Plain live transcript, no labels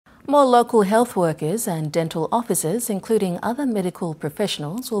More local health workers and dental officers, including other medical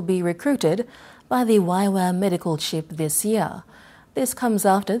professionals, will be recruited by the YWAM Medical Ship this year. This comes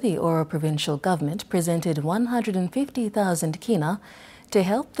after the Oro provincial government presented 150,000 kina to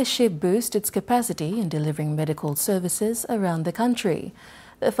help the ship boost its capacity in delivering medical services around the country.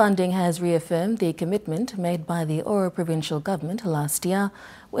 The funding has reaffirmed the commitment made by the Oro provincial government last year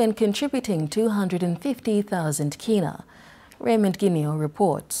when contributing 250,000 kina. Raymond Guineo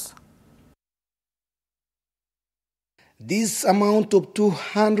reports. This amount of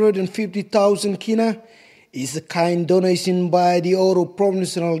 250,000 kina is a kind donation by the Oro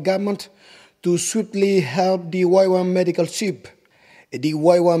provincial government to swiftly help the YWAM Medical Ship. The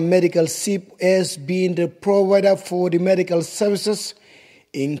YWAM Medical Ship has been the provider for the medical services,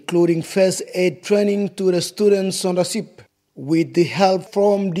 including first aid training to the students on the ship. With the help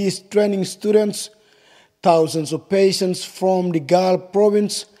from these training students, thousands of patients from the Gulf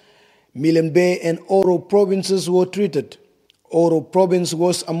province, Milam Bay and Oro provinces were treated. Oro province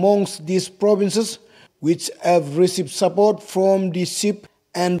was amongst these provinces which have received support from the ship,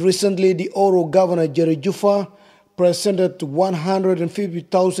 and recently the Oro Governor Jerry Jufa presented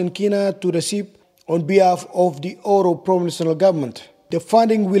 150,000 kina to the ship on behalf of the Oro provincial government. The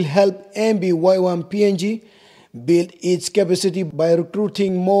funding will help YWAM PNG build its capacity by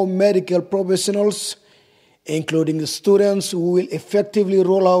recruiting more medical professionals, including the students who will effectively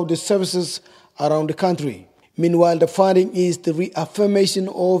roll out the services around the country. Meanwhile, the funding is the reaffirmation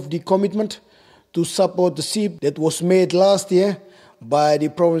of the commitment to support the ship that was made last year by the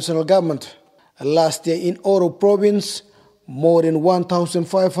provincial government. Last year in Oro province, more than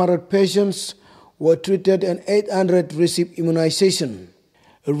 1,500 patients were treated and 800 received immunization.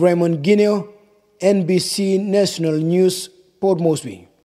 Raymond Guineo, NBC National News, Port Moresby.